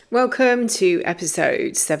Welcome to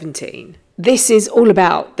episode 17. This is all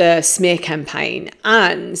about the smear campaign,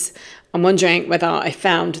 and I'm wondering whether I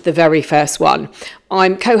found the very first one.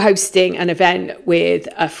 I'm co-hosting an event with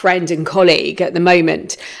a friend and colleague at the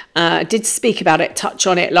moment. Did speak about it, touch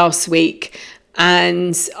on it last week,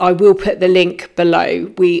 and I will put the link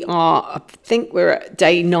below. I think we're at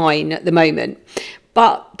day 9 at the moment.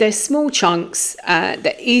 But they're small chunks,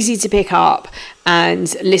 they're easy to pick up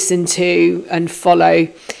and listen to and follow.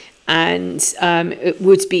 And it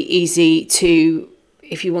would be easy to,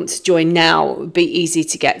 if you want to join now, it would be easy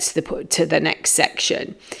to get to the next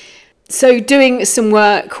section. So doing some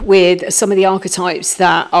work with some of the archetypes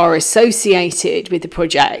that are associated with the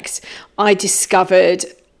project, I discovered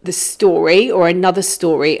the story or another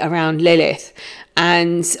story around Lilith.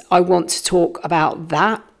 And I want to talk about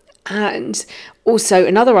that. And also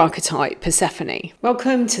another archetype, Persephone.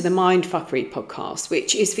 Welcome to the Mindfuckery podcast,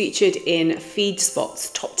 which is featured in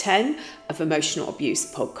FeedSpot's top 10 of emotional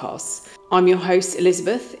abuse podcasts. I'm your host,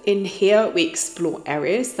 Elizabeth. In here, we explore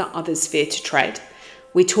areas that others fear to tread.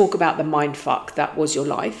 We talk about the mindfuck that was your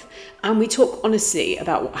life, and we talk honestly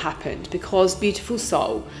about what happened because, beautiful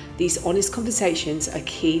soul, these honest conversations are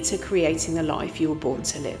key to creating the life you were born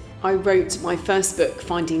to live. I wrote my first book,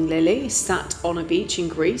 Finding Lily, sat on a beach in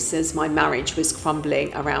Greece as my marriage was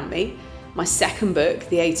crumbling around me. My second book,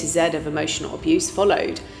 The A to Z of Emotional Abuse,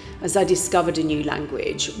 followed as I discovered a new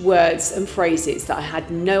language, words and phrases that I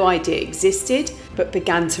had no idea existed, but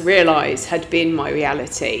began to realise had been my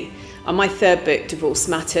reality. And my third book, Divorce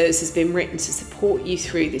Matters, has been written to support you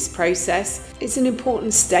through this process. It's an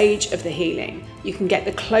important stage of the healing. You can get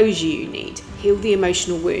the closure you need, heal the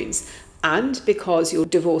emotional wounds, and because your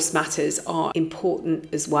divorce matters are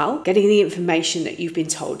important as well, getting the information that you've been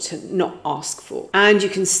told to not ask for. And you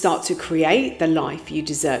can start to create the life you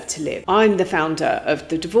deserve to live. I'm the founder of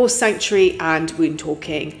the Divorce Sanctuary and Wound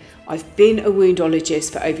Talking. I've been a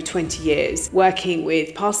woundologist for over 20 years, working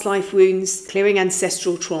with past life wounds, clearing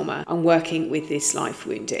ancestral trauma, and working with this life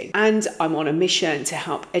wounding. And I'm on a mission to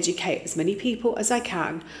help educate as many people as I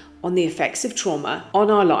can on the effects of trauma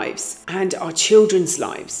on our lives and our children's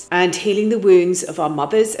lives, and healing the wounds of our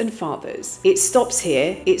mothers and fathers. It stops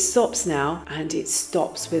here, it stops now, and it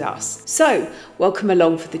stops with us. So, welcome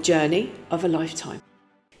along for the journey of a lifetime.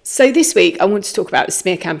 So this week, I want to talk about the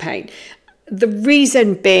smear campaign. The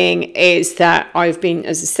reason being is that I've been,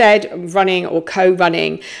 as I said, running or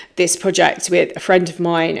co-running this project with a friend of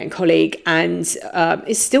mine and colleague, and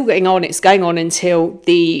it's still going on. It's going on until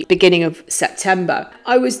the beginning of September.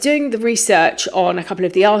 I was doing the research on a couple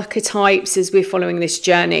of the archetypes as we're following this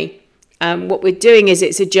journey. What we're doing is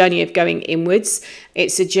it's a journey of going inwards.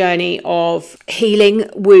 It's a journey of healing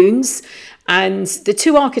wounds. And the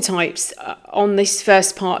two archetypes on this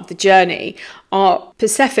first part of the journey are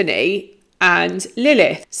Persephone and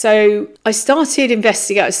Lilith. So I started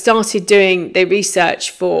doing the research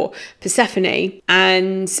for Persephone,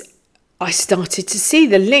 and I started to see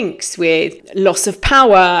the links with loss of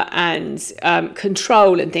power and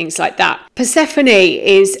control and things like that. Persephone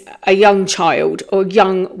is a young child or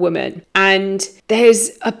young woman, and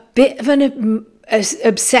there's a bit of an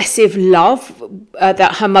obsessive love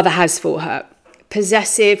that her mother has for her.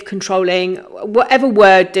 Possessive, controlling, whatever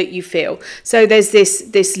word that you feel. So there's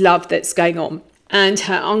this love that's going on. And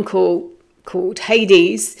her uncle, called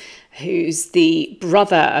Hades, who's the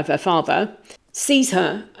brother of her father, sees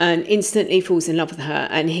her and instantly falls in love with her.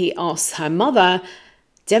 And he asks her mother,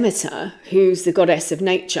 Demeter, who's the goddess of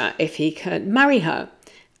nature, if he can marry her.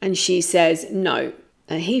 And she says no.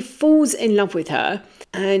 And he falls in love with her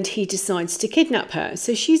and he decides to kidnap her.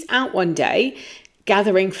 So she's out one day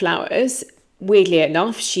gathering flowers. Weirdly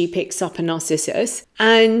enough, she picks up a narcissus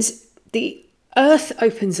and the earth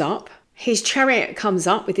opens up. His chariot comes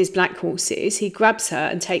up with his black horses. He grabs her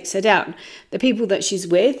and takes her down. The people that she's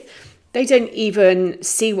with, they don't even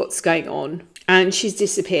see what's going on. And she's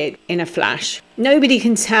disappeared in a flash. Nobody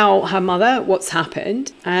can tell her mother what's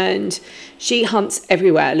happened. And she hunts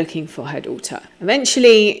everywhere looking for her daughter.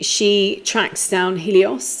 Eventually, she tracks down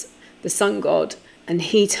Helios, the sun god, and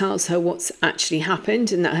he tells her what's actually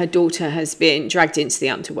happened and that her daughter has been dragged into the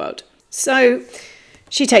underworld. So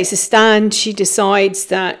she takes a stand. She decides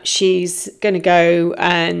that she's going to go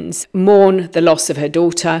and mourn the loss of her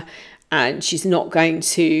daughter, and she's not going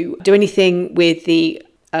to do anything with the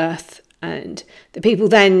earth. And the people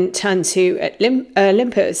then turn to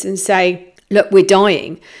Olympus and say, look, we're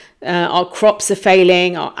dying. Our crops are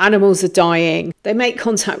failing, our animals are dying. They make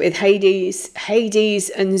contact with Hades.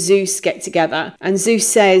 Hades and Zeus get together. And Zeus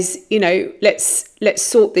says, let's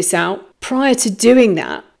sort this out. Prior to doing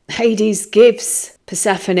that, Hades gives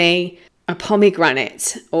Persephone a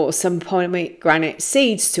pomegranate or some pomegranate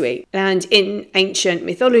seeds to eat. And in ancient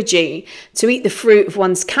mythology, to eat the fruit of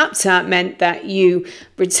one's captor meant that you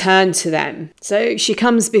return to them. So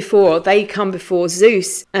they come before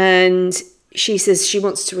Zeus, and she says she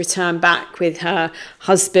wants to return back with her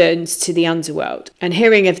husband to the underworld. And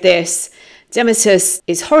hearing of this, Demeter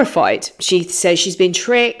is horrified. She says she's been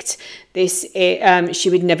tricked. She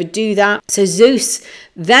would never do that. So Zeus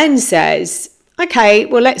then says, okay,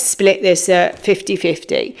 well, let's split this at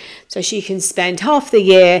 50-50. So she can spend half the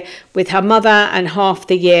year with her mother and half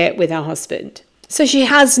the year with her husband. So she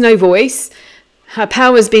has no voice. Her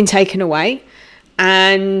power's been taken away,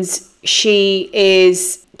 and she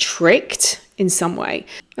is tricked in some way.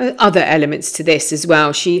 Other elements to this as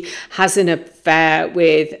well. She has an affair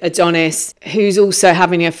with Adonis, who's also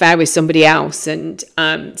having an affair with somebody else. And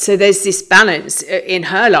so there's this balance in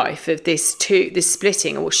her life of this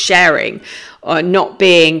splitting or sharing, or not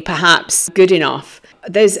being perhaps good enough.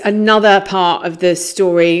 There's another part of the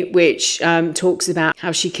story which talks about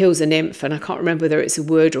how she kills a nymph, and I can't remember whether it's a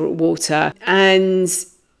wood or a water, and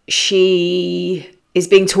she is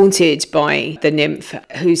being taunted by the nymph,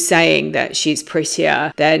 who's saying that she's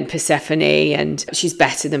prettier than Persephone and she's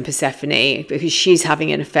better than Persephone because she's having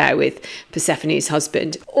an affair with Persephone's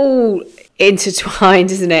husband. All intertwined,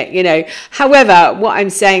 isn't it? However, what I'm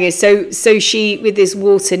saying is, so she, with this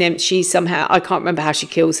water nymph, she somehow, I can't remember how she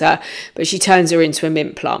kills her, but she turns her into a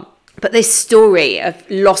mint plant. But this story of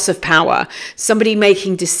loss of power, somebody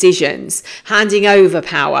making decisions, handing over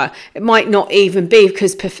power, it might not even be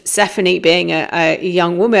because Persephone, being a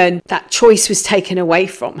young woman, that choice was taken away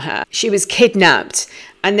from her. She was kidnapped,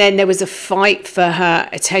 and then there was a fight for her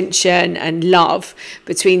attention and love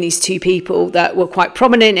between these two people that were quite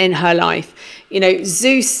prominent in her life.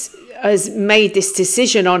 Zeus has made this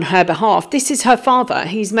decision on her behalf. This is her father.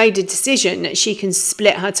 He's made a decision that she can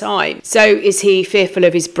split her time. So is he fearful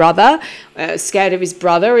of his brother? Scared of his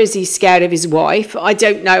brother? Is he scared of his wife? I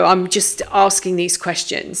don't know. I'm just asking these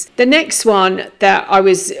questions. The next one that I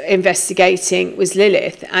was investigating was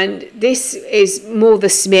Lilith, and this is more the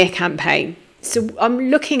smear campaign. So I'm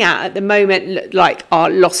looking at the moment, like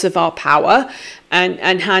our loss of our power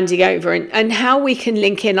and handing over and how we can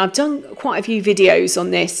link in. I've done quite a few videos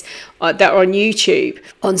on this that are on YouTube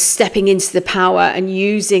on stepping into the power and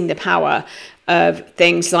using the power of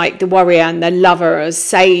things like the warrior and the lover as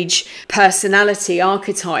sage personality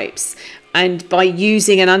archetypes, and by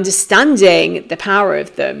using and understanding the power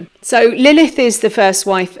of them. So Lilith is the first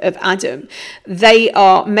wife of Adam. They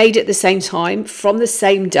are made at the same time from the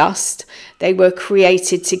same dust. They were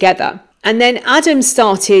created together. And then Adam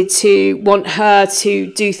started to want her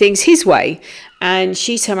to do things his way. And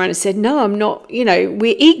she turned around and said, no, I'm not,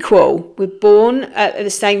 we're equal. We're born at the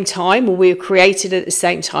same time, or we were created at the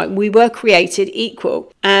same time. We were created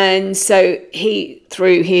equal. And so he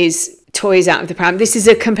threw his toys out of the pram. This is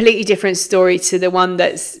a completely different story to the one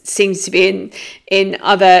that seems to be in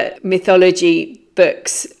other mythology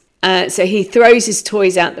books. So he throws his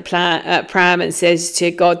toys out the pram and says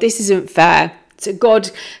to God, this isn't fair. So God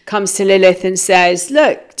comes to Lilith and says,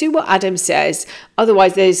 look, do what Adam says,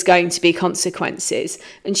 otherwise there's going to be consequences.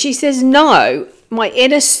 And she says, no, my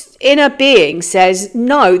inner being says,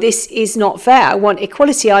 no, this is not fair. I want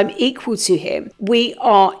equality. I'm equal to him. We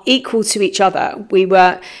are equal to each other. We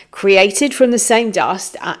were created from the same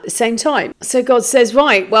dust at the same time. So God says,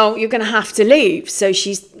 right, well, you're going to have to leave. So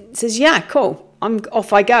she says, yeah, cool.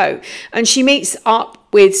 Off I go. And she meets up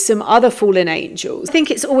with some other fallen angels. I think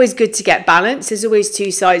it's always good to get balance. There's always two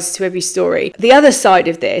sides to every story. The other side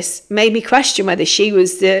of this made me question whether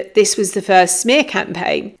this was the first smear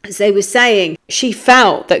campaign. As they were saying, she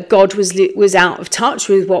felt that God was out of touch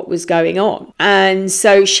with what was going on. And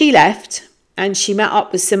so she left and she met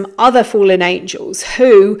up with some other fallen angels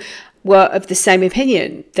who were of the same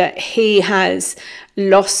opinion, that he has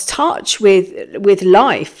lost touch with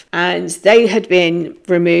life and they had been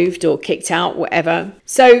removed or kicked out, whatever.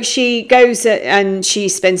 So she goes and she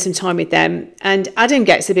spends some time with them, and Adam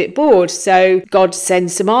gets a bit bored. So God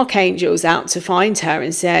sends some archangels out to find her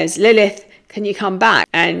and says, Lilith, can you come back?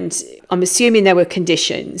 And I'm assuming there were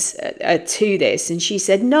conditions to this. And she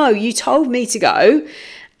said, no, you told me to go.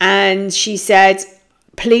 And she said,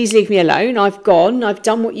 please leave me alone. I've gone. I've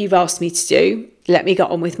done what you've asked me to do. Let me get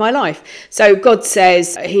on with my life. So God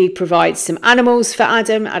says he provides some animals for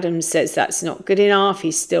Adam. Adam says that's not good enough.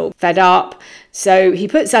 He's still fed up. So he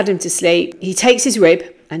puts Adam to sleep. He takes his rib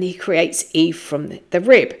and he creates Eve from the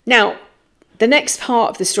rib. Now, the next part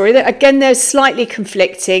of the story, again, there's slightly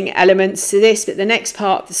conflicting elements to this, but the next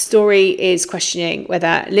part of the story is questioning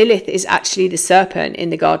whether Lilith is actually the serpent in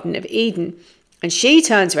the Garden of Eden. And she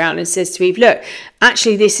turns around and says to Eve, look,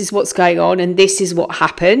 actually, this is what's going on and this is what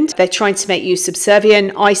happened. They're trying to make you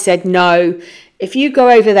subservient. I said, no, if you go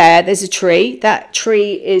over there, there's a tree. That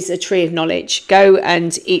tree is a tree of knowledge. Go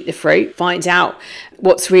and eat the fruit, find out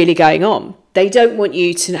what's really going on. They don't want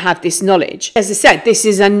you to have this knowledge. As I said, this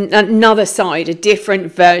is another side, a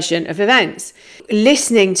different version of events.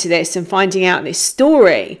 Listening to this and finding out this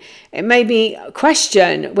story, it made me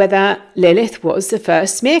question whether Lilith was the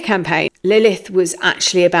first smear campaign. Lilith was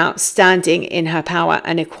actually about standing in her power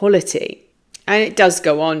and equality. And it does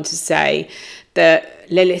go on to say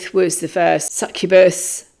that Lilith was the first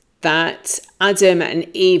succubus, that Adam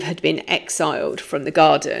and Eve had been exiled from the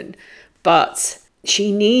garden, but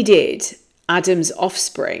she needed Adam's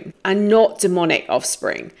offspring, and not demonic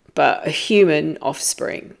offspring, but a human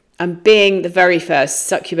offspring. And being the very first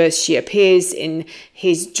succubus, she appears in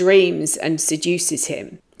his dreams and seduces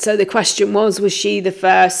him. So the question was she the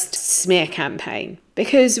first smear campaign?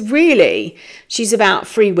 Because really, she's about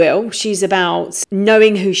free will. She's about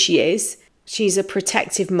knowing who she is. She's a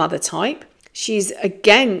protective mother type. She's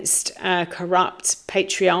against a corrupt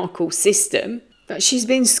patriarchal system. But she's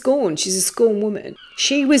been scorned. She's a scorned woman.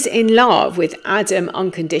 She was in love with Adam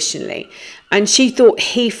unconditionally, and she thought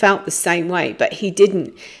he felt the same way, but he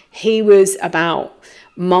didn't. He was about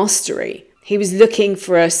mastery. He was looking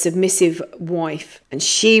for a submissive wife, and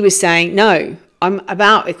she was saying, no, I'm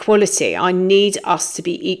about equality. I need us to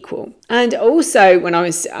be equal. And also, when I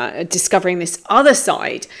was discovering this other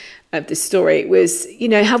side of the story, it was,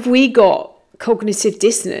 have we got cognitive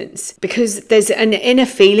dissonance? Because there's an inner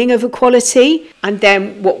feeling of equality and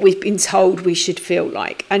then what we've been told we should feel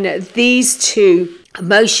like. And these two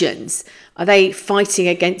emotions, are they fighting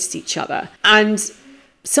against each other? And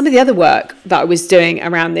some of the other work that I was doing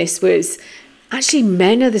around this was actually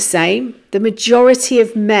men are the same. The majority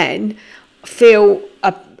of men feel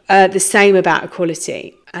the same about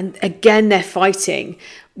equality. And again, they're fighting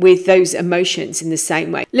with those emotions in the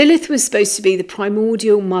same way. Lilith was supposed to be the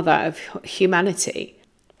primordial mother of humanity.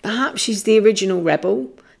 Perhaps she's the original rebel,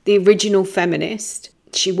 the original feminist.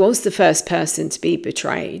 She was the first person to be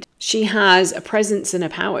betrayed. She has a presence and a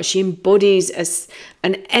power. She embodies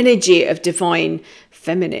an energy of divine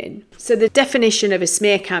feminine. So the definition of a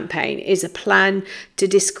smear campaign is a plan to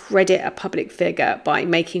discredit a public figure by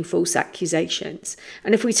making false accusations.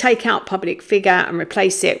 And if we take out public figure and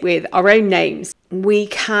replace it with our own names, we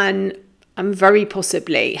can, and very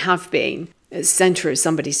possibly have been, at the centre of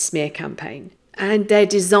somebody's smear campaign. And they're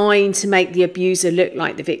designed to make the abuser look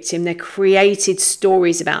like the victim. They're created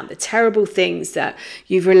stories about the terrible things that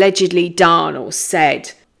you've allegedly done or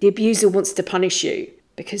said. The abuser wants to punish you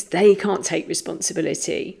because they can't take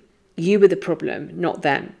responsibility. You were the problem, not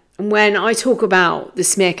them. And when I talk about the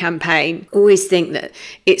smear campaign, I always think that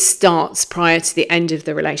it starts prior to the end of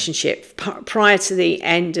the relationship, prior to the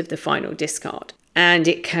end of the final discard. And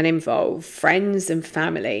it can involve friends and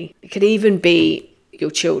family. It could even be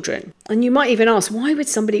your children. And you might even ask, why would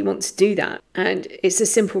somebody want to do that? And it's a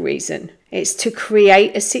simple reason. It's to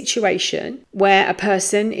create a situation where a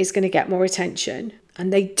person is going to get more attention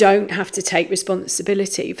and they don't have to take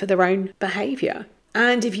responsibility for their own behaviour.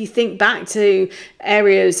 And if you think back to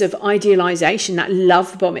areas of idealisation, that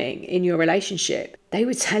love bombing in your relationship, they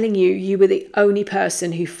were telling you you were the only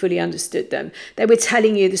person who fully understood them. They were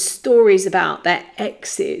telling you the stories about their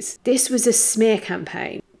exes. This was a smear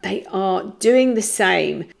campaign. They are doing the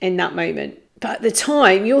same in that moment. But at the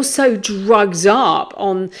time, you're so drugged up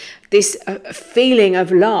on this feeling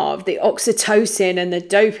of love, the oxytocin and the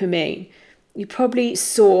dopamine. You probably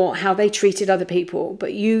saw how they treated other people,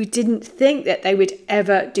 but you didn't think that they would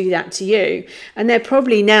ever do that to you. And they're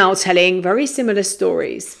probably now telling very similar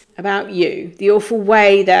stories about you, the awful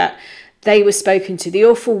way that they were spoken to, the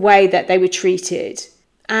awful way that they were treated.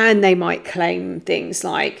 And they might claim things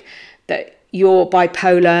like that you're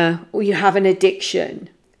bipolar or you have an addiction.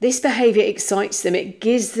 This behaviour excites them. It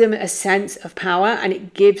gives them a sense of power and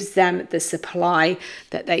it gives them the supply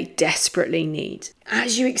that they desperately need.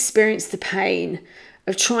 As you experience the pain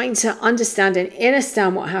of trying to understand and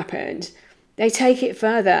understand what happened, they take it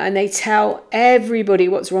further and they tell everybody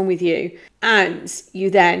what's wrong with you. And you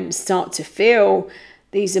then start to feel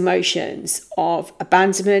these emotions of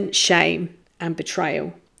abandonment, shame, and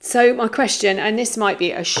betrayal. So my question, and this might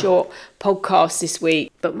be a short podcast this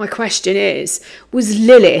week, but my question is, was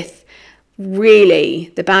Lilith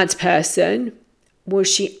really the bad person? Was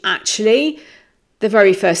she actually the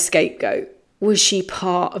very first scapegoat? Was she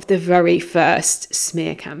part of the very first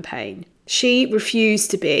smear campaign? She refused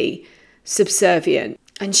to be subservient,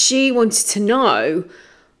 and she wanted to know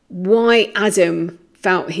why Adam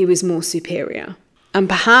felt he was more superior. And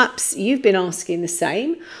perhaps you've been asking the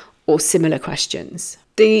same, or similar questions.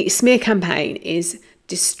 The smear campaign is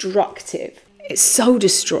destructive. It's soul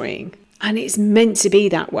destroying, and it's meant to be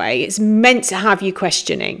that way. It's meant to have you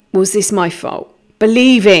questioning, was this my fault?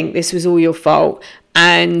 Believing this was all your fault,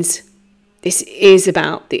 and this is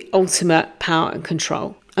about the ultimate power and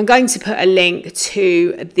control. I'm going to put a link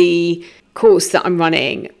to the course that I'm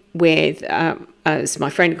running with as my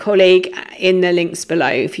friend colleague in the links below.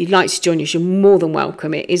 If you'd like to join us, you're more than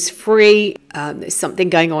welcome. It is free. There's something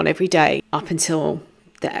going on every day up until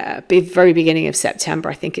the very beginning of September.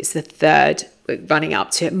 I think it's the 3rd, running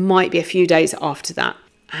up to it. Might be a few days after that.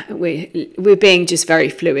 We're being just very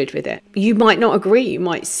fluid with it. You might not agree. You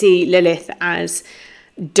might see Lilith as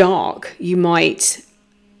dark. You might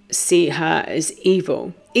see her as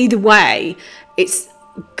evil. Either way, it's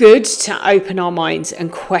good to open our minds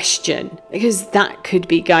and question, because that could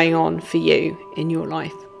be going on for you in your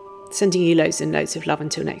life. Sending you loads and loads of love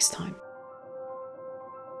until next time.